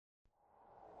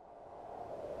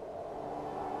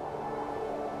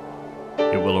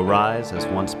It will arise as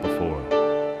once before,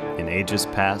 in ages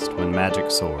past when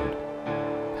magic soared,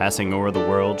 passing o'er the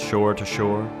world shore to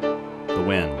shore, the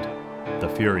wind, the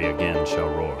fury again shall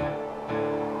roar.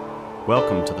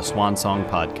 Welcome to the Swan Song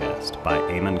Podcast by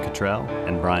Eamon Cottrell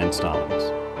and Brian Stallings.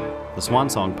 The Swan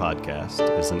Song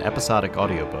Podcast is an episodic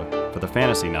audiobook for the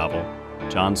fantasy novel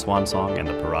Jon Swansong and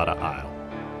the Pirata Isle.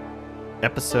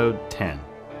 Episode 10.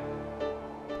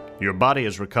 Your body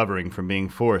is recovering from being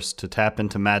forced to tap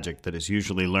into magic that is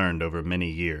usually learned over many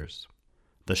years.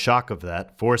 The shock of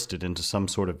that forced it into some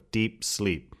sort of deep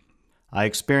sleep. I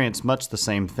experienced much the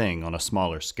same thing on a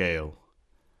smaller scale.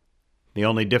 The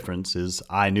only difference is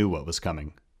I knew what was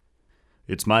coming.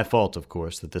 It's my fault, of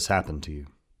course, that this happened to you.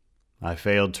 I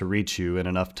failed to reach you in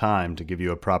enough time to give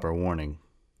you a proper warning.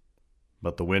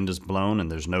 But the wind is blown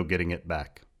and there's no getting it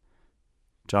back.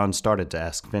 Jon started to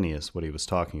ask Phineas what he was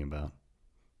talking about,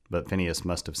 but Phineas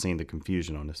must have seen the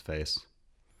confusion on his face.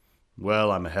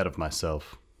 Well, I'm ahead of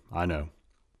myself, I know.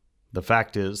 The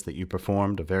fact is that you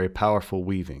performed a very powerful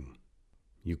weaving.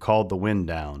 You called the wind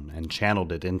down and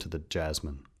channeled it into the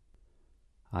jasmine.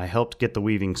 I helped get the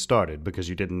weaving started because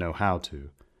you didn't know how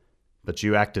to, but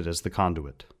you acted as the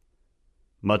conduit.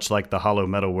 Much like the hollow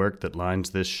metalwork that lines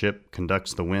this ship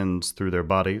conducts the winds through their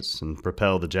bodies and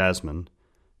propel the jasmine,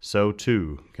 so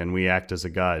too can we act as a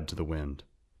guide to the wind,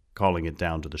 calling it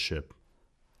down to the ship.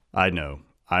 I know.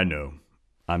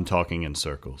 I'm talking in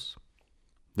circles.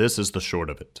 This is the short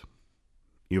of it.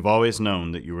 You've always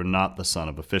known that you were not the son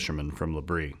of a fisherman from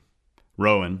L'Abri.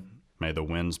 Rowan, may the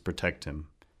winds protect him,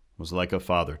 was like a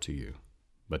father to you,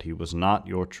 but he was not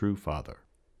your true father.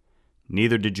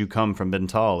 Neither did you come from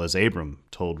Bental, as Abram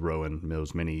told Rowan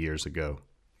those many years ago.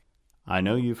 I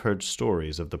know you've heard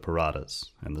stories of the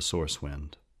Piratas and the Source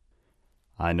Wind.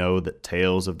 I know that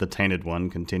tales of the Tainted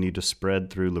One continue to spread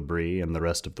through L'Abri and the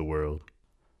rest of the world.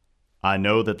 I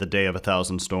know that the Day of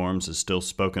 1,000 Storms is still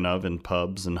spoken of in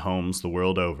pubs and homes the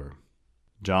world over.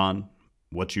 Jon,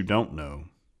 what you don't know,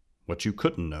 what you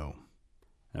couldn't know,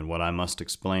 and what I must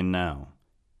explain now,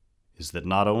 is that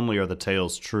not only are the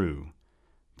tales true,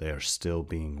 they are still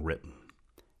being written.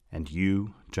 And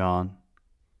you, Jon,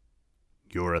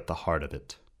 you're at the heart of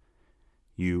it.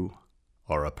 You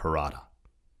are a pirata.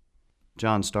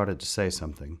 Jon started to say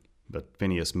something, but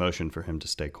Phineas motioned for him to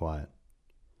stay quiet.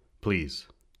 Please,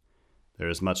 there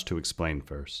is much to explain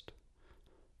first.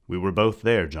 We were both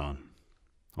there, Jon,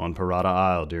 on Pirata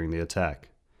Isle during the attack,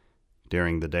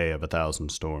 during the Day of 1,000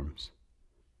 Storms.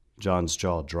 Jon's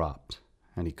jaw dropped,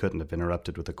 and he couldn't have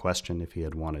interrupted with a question if he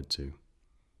had wanted to.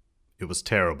 It was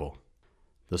terrible.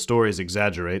 The stories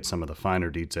exaggerate some of the finer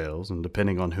details, and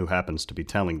depending on who happens to be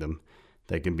telling them,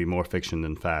 they can be more fiction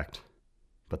than fact.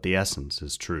 But the essence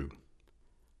is true.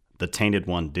 The Tainted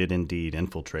One did indeed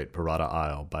infiltrate Pirata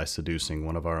Isle by seducing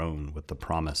one of our own with the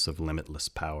promise of limitless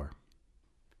power.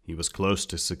 He was close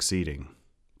to succeeding,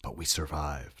 but we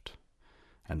survived,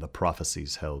 and the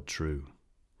prophecies held true.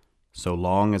 So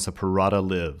long as a pirata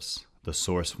lives, the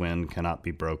Source Wind cannot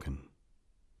be broken.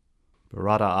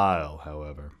 Pirata Isle,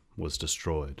 however, was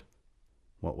destroyed.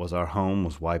 What was our home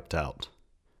was wiped out.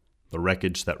 The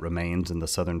wreckage that remains in the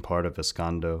southern part of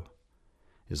Escondo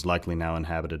is likely now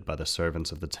inhabited by the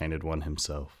servants of the Tainted One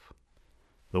himself.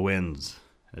 The winds,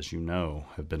 as you know,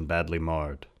 have been badly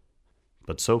marred,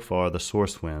 but so far the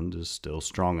Source Wind is still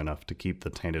strong enough to keep the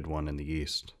Tainted One in the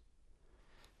east.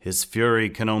 His fury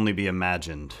can only be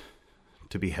imagined,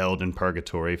 to be held in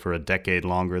purgatory for a decade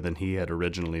longer than he had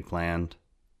originally planned.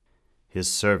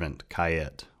 His servant,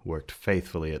 Kayet, worked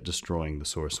faithfully at destroying the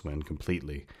Source Wind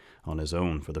completely on his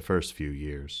own for the first few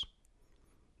years.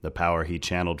 The power he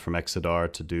channeled from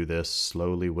Exodar to do this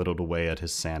slowly whittled away at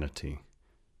his sanity,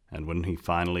 and when he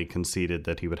finally conceded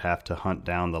that he would have to hunt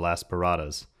down the last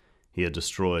piratas, he had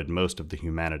destroyed most of the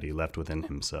humanity left within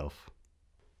himself.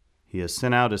 He has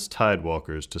sent out his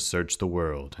tidewalkers to search the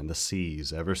world and the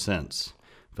seas ever since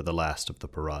for the last of the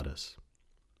piratas.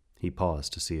 He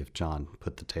paused to see if Jon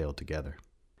put the tale together.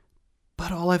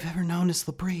 But all I've ever known is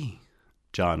L'Abri,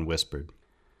 Jon whispered.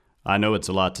 I know it's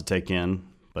a lot to take in,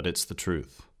 but it's the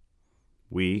truth.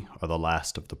 We are the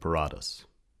last of the piratas.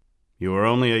 You were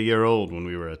only a year old when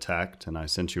we were attacked, and I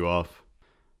sent you off.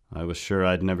 I was sure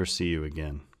I'd never see you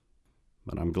again.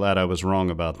 But I'm glad I was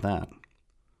wrong about that.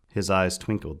 His eyes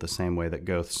twinkled the same way that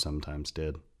Goth's sometimes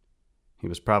did. He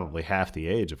was probably half the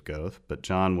age of Goth, but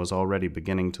Jon was already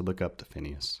beginning to look up to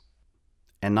Phineas.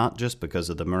 And not just because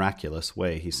of the miraculous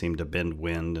way he seemed to bend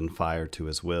wind and fire to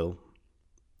his will.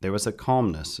 There was a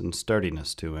calmness and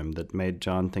sturdiness to him that made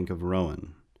Jon think of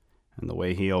Rowan, and the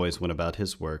way he always went about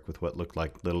his work with what looked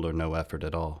like little or no effort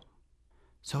at all.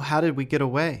 So how did we get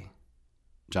away?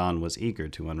 Jon was eager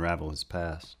to unravel his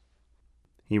past.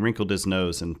 He wrinkled his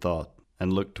nose in thought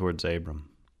and looked towards Abram.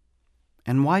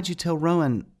 And why'd you tell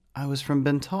Rowan I was from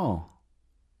Bental?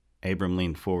 Abram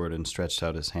leaned forward and stretched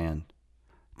out his hand.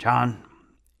 John,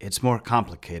 it's more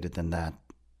complicated than that.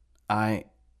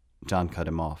 John cut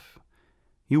him off.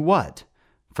 You what?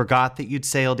 Forgot that you'd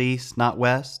sailed east, not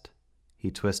west?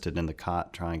 He twisted in the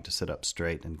cot, trying to sit up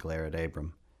straight and glare at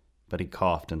Abram, but he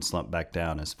coughed and slumped back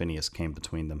down as Phineas came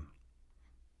between them.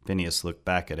 Phineas looked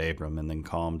back at Abram and then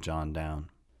calmed John down.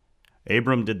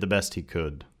 Abram did the best he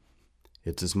could.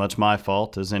 It's as much my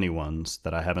fault as anyone's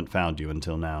that I haven't found you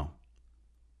until now.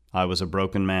 I was a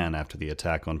broken man after the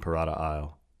attack on Parata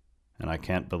Isle, and I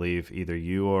can't believe either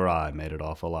you or I made it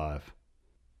off alive.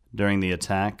 During the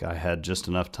attack, I had just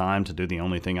enough time to do the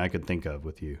only thing I could think of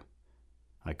with you.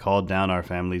 I called down our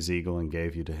family's eagle and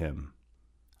gave you to him.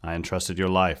 I entrusted your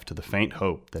life to the faint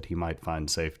hope that he might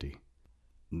find safety.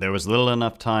 There was little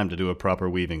enough time to do a proper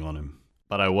weaving on him,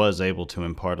 but I was able to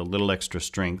impart a little extra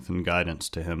strength and guidance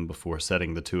to him before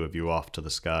setting the two of you off to the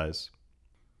skies.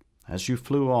 As you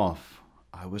flew off,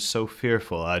 I was so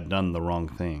fearful I'd done the wrong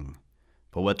thing,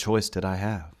 but what choice did I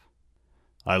have?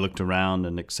 I looked around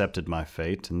and accepted my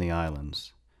fate in the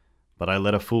islands, but I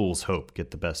let a fool's hope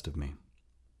get the best of me.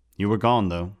 You were gone,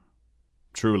 though,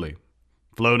 truly,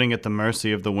 floating at the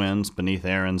mercy of the winds beneath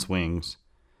Aaron's wings.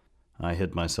 I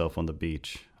hid myself on the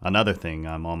beach, another thing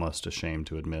I'm almost ashamed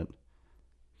to admit.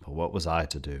 But what was I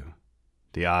to do?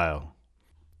 The isle.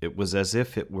 It was as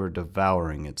if it were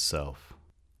devouring itself.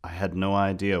 I had no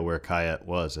idea where Kayet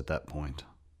was at that point.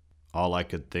 All I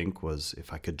could think was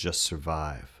if I could just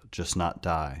survive, just not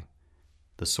die,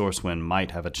 the source wind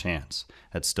might have a chance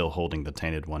at still holding the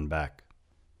Tainted One back.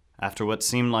 After what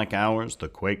seemed like hours, the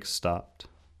quake stopped.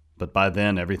 But by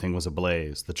then everything was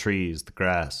ablaze, the trees, the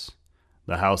grass,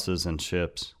 the houses and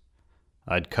ships.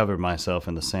 I'd covered myself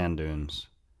in the sand dunes,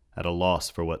 at a loss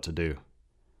for what to do.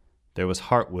 There was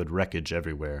heartwood wreckage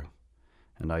everywhere,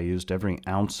 and I used every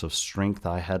ounce of strength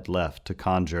I had left to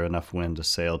conjure enough wind to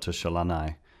sail to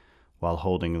Shalanai while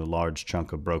holding the large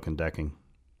chunk of broken decking.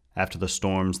 After the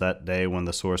storms that day when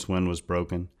the source wind was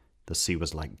broken, the sea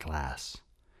was like glass.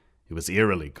 It was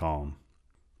eerily calm.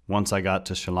 Once I got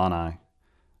to Shalanai,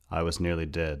 I was nearly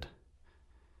dead.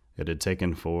 It had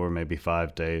taken 4, maybe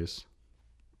 5 days.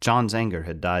 John's anger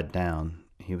had died down.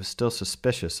 He was still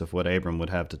suspicious of what Abram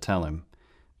would have to tell him,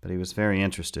 but he was very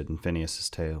interested in Phineas's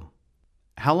tale.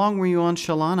 How long were you on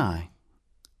Shalanai?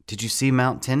 Did you see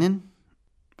Mount Tenon?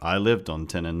 I lived on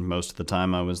Tenon most of the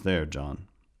time I was there, John.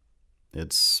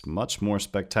 It's much more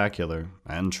spectacular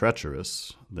and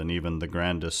treacherous than even the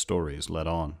grandest stories let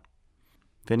on.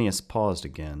 Phineas paused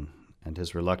again, and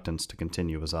his reluctance to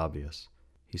continue was obvious.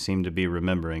 He seemed to be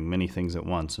remembering many things at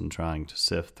once and trying to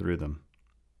sift through them.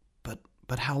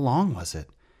 But how long was it?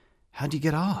 How'd you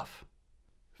get off?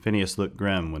 Phineas looked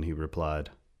grim when he replied,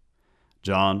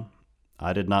 John,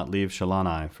 I did not leave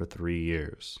Shalanai for 3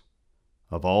 years.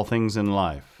 Of all things in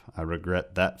life, I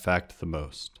regret that fact the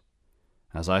most.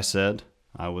 As I said,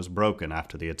 I was broken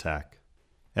after the attack.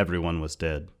 Everyone was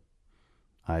dead.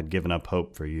 I had given up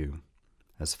hope for you.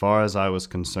 As far as I was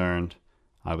concerned,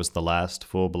 I was the last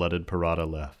full-blooded Parata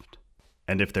left.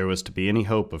 And if there was to be any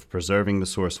hope of preserving the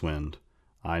source wind,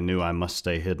 I knew I must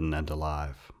stay hidden and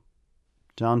alive.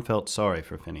 John felt sorry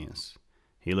for Phineas.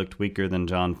 He looked weaker than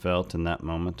John felt in that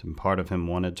moment, and part of him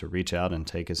wanted to reach out and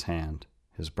take his hand,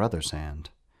 his brother's hand,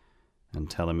 and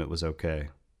tell him it was okay.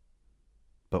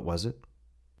 But was it?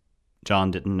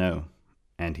 John didn't know,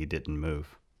 and he didn't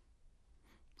move.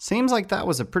 Seems like that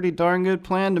was a pretty darn good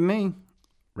plan to me.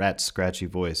 Rat's scratchy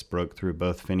voice broke through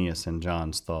both Phineas and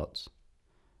John's thoughts.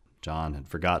 John had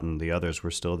forgotten the others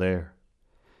were still there.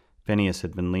 Phineas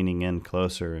had been leaning in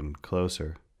closer and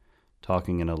closer,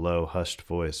 talking in a low, hushed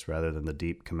voice rather than the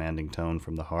deep, commanding tone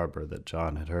from the harbor that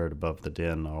John had heard above the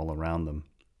din all around them.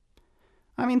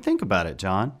 I mean, think about it,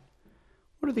 John.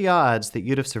 What are the odds that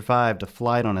you'd have survived a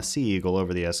flight on a sea eagle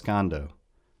over the Escondo?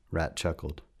 Rat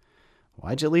chuckled.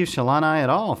 Why'd you leave Shalanai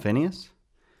at all, Phineas?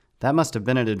 That must have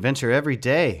been an adventure every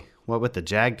day, what with the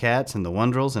jagcats and the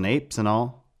wondrels and apes and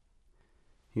all.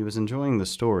 He was enjoying the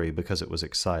story because it was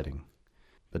exciting,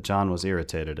 but John was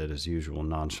irritated at his usual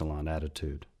nonchalant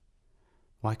attitude.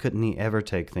 Why couldn't he ever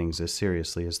take things as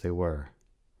seriously as they were?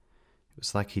 It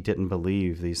was like he didn't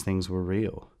believe these things were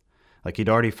real, like he'd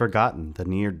already forgotten the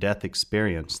near-death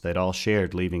experience they'd all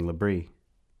shared leaving L'Abri.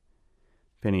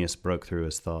 Phineas broke through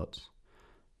his thoughts.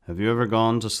 Have you ever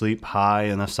gone to sleep high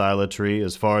in a sila tree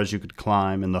as far as you could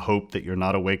climb in the hope that you're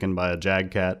not awakened by a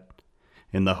jagcat?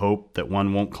 In the hope that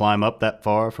one won't climb up that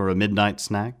far for a midnight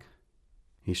snack?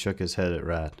 He shook his head at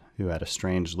Rat, who had a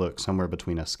strange look somewhere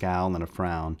between a scowl and a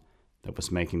frown that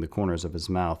was making the corners of his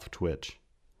mouth twitch.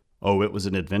 Oh, it was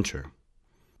an adventure,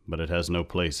 but it has no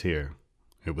place here.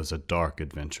 It was a dark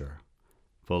adventure,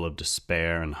 full of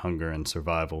despair and hunger and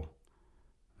survival.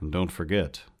 And don't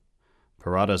forget,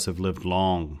 Paradas have lived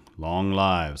long, long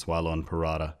lives while on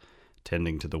Parada,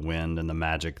 tending to the wind and the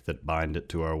magic that bind it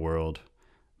to our world.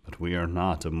 But we are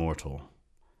not immortal.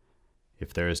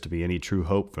 If there is to be any true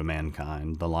hope for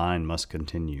mankind, the line must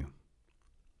continue.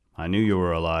 I knew you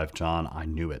were alive, John. I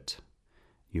knew it.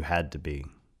 You had to be.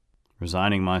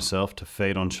 Resigning myself to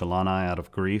fate on Shalani out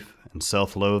of grief and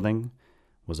self-loathing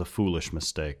was a foolish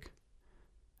mistake.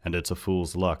 And it's a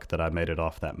fool's luck that I made it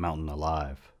off that mountain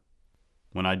alive.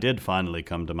 When I did finally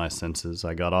come to my senses,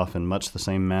 I got off in much the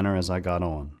same manner as I got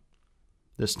on.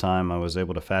 This time I was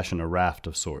able to fashion a raft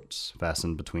of sorts,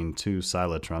 fastened between two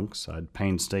scylla trunks I'd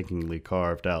painstakingly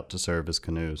carved out to serve as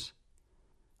canoes.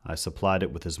 I supplied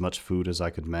it with as much food as I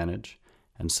could manage,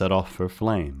 and set off for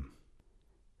Flame.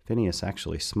 Phineas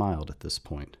actually smiled at this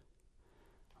point.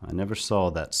 I never saw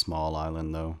that small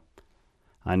island, though.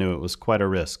 I knew it was quite a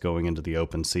risk going into the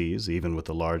open seas, even with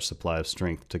a large supply of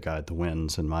strength to guide the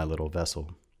winds in my little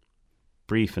vessel.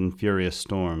 Brief and furious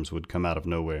storms would come out of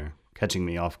nowhere, catching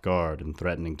me off guard and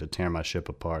threatening to tear my ship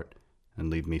apart and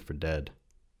leave me for dead.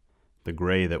 The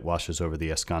gray that washes over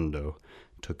the Escondo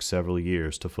took several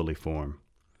years to fully form,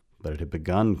 but it had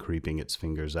begun creeping its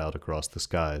fingers out across the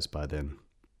skies by then.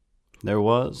 There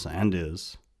was, and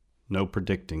is, no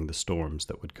predicting the storms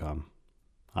that would come.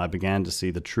 I began to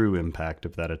see the true impact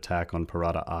of that attack on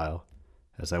Parada Isle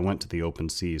as I went to the open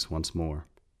seas once more.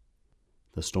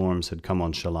 The storms had come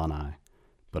on Shalani,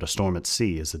 but a storm at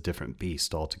sea is a different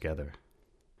beast altogether.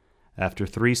 After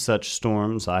 3 such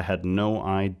storms, I had no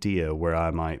idea where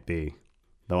I might be,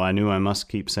 though I knew I must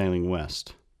keep sailing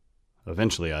west.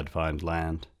 Eventually I'd find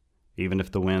land, even if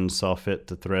the wind saw fit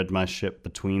to thread my ship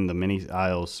between the many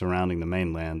isles surrounding the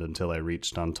mainland until I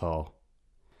reached Dantal.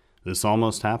 This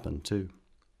almost happened, too.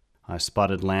 I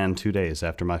spotted land 2 days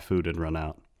after my food had run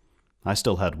out. I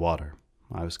still had water.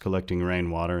 I was collecting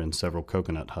rainwater and several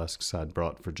coconut husks I'd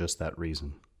brought for just that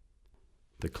reason.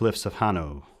 The cliffs of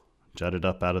Hano jutted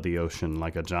up out of the ocean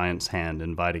like a giant's hand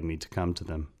inviting me to come to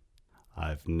them.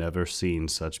 I've never seen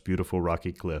such beautiful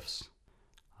rocky cliffs.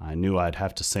 I knew I'd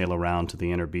have to sail around to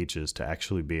the inner beaches to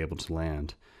actually be able to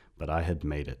land, but I had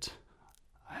made it.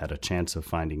 I had a chance of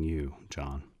finding you,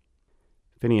 John.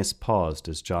 Phineas paused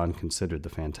as John considered the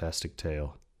fantastic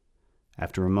tale.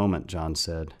 After a moment, John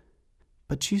said,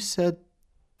 "But you said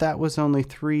that was only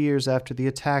 3 years after the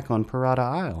attack on Parada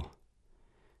Isle."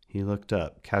 He looked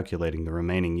up, calculating the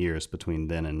remaining years between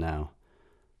then and now.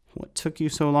 "What took you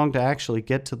so long to actually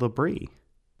get to L'Abri?"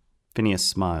 Phineas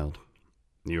smiled.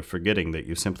 "You're forgetting that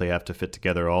you simply have to fit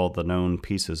together all the known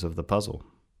pieces of the puzzle.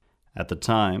 At the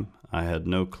time, I had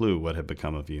no clue what had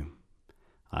become of you.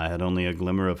 I had only a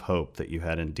glimmer of hope that you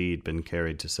had indeed been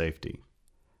carried to safety,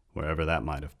 wherever that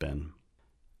might have been.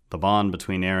 The bond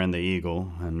between Aaron the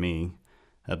Eagle and me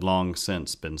had long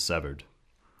since been severed.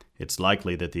 It's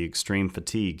likely that the extreme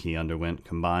fatigue he underwent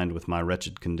combined with my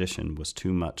wretched condition was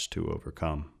too much to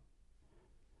overcome.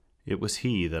 It was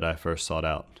he that I first sought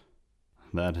out.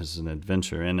 That is an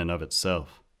adventure in and of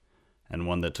itself, and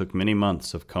one that took many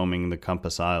months of combing the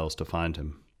Compass Isles to find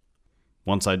him.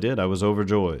 Once I did, I was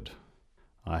overjoyed.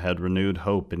 I had renewed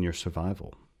hope in your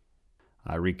survival.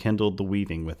 I rekindled the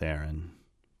weaving with Aaron,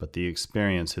 but the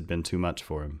experience had been too much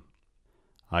for him.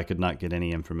 I could not get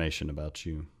any information about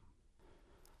you.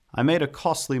 I made a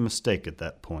costly mistake at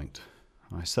that point.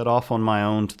 I set off on my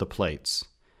own to the Plates.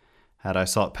 Had I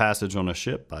sought passage on a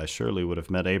ship, I surely would have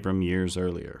met Abram years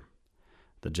earlier.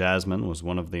 The Jasmine was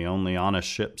one of the only honest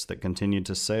ships that continued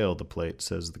to sail the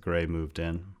Plates as the Gray moved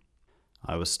in.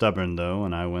 I was stubborn, though,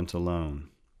 and I went alone.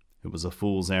 It was a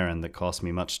fool's errand that cost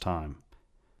me much time.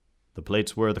 The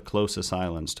Plates were the closest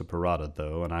islands to Parada,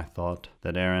 though, and I thought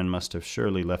that Aaron must have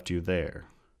surely left you there,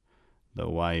 though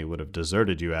why he would have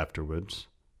deserted you afterwards,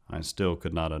 I still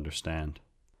could not understand.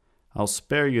 I'll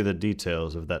spare you the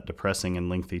details of that depressing and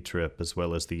lengthy trip as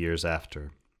well as the years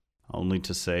after, only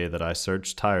to say that I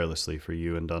searched tirelessly for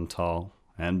you in Dantal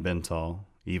and Bental,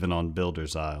 even on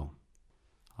Builder's Isle.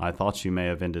 I thought you may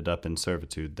have ended up in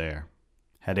servitude there.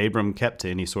 Had Abram kept to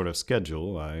any sort of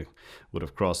schedule, I would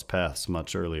have crossed paths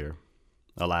much earlier.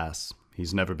 Alas,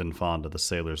 he's never been fond of the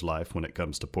sailor's life when it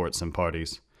comes to ports and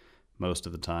parties. Most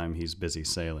of the time he's busy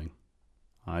sailing.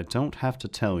 I don't have to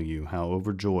tell you how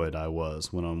overjoyed I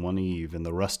was when on one eve in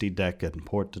the rusty deck at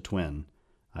Port de Twin,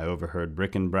 I overheard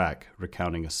Brick and Brack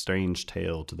recounting a strange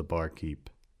tale to the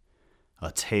barkeep.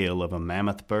 A tale of a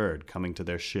mammoth bird coming to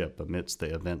their ship amidst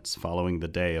the events following the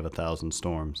Day of 1,000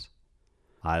 Storms.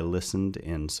 I listened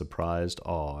in surprised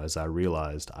awe as I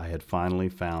realized I had finally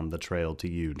found the trail to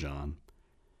you, John.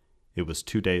 It was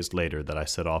 2 days later that I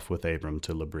set off with Abram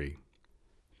to L'Abri.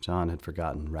 John had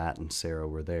forgotten Rat and Sarah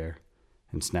were there,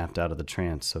 and snapped out of the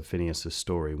trance of Phineas's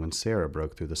story when Sarah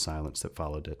broke through the silence that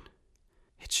followed it.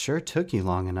 "It sure took you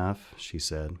long enough," she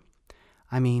said.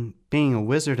 "I mean, being a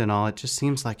wizard and all, it just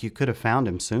seems like you could have found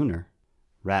him sooner."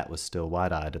 Rat was still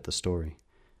wide-eyed at the story.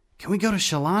 "Can we go to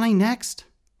Shalani next?"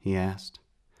 he asked.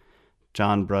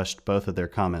 John brushed both of their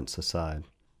comments aside.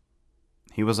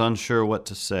 He was unsure what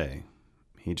to say.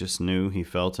 He just knew he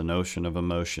felt an ocean of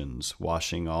emotions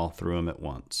washing all through him at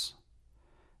once.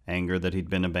 Anger that he'd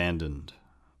been abandoned.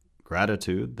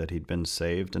 Gratitude that he'd been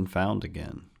saved and found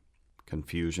again.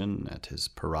 Confusion at his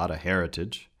Parata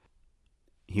heritage.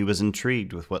 He was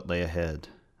intrigued with what lay ahead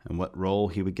and what role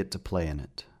he would get to play in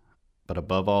it. But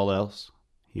above all else,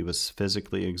 he was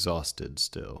physically exhausted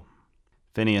still.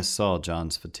 Phineas saw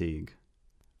John's fatigue.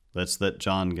 Let's let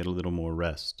John get a little more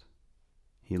rest.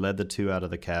 He led the two out of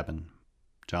the cabin.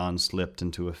 John slipped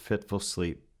into a fitful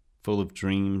sleep, full of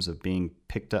dreams of being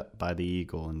picked up by the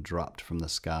eagle and dropped from the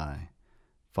sky,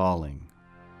 falling,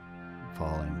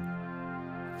 falling,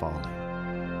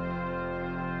 falling.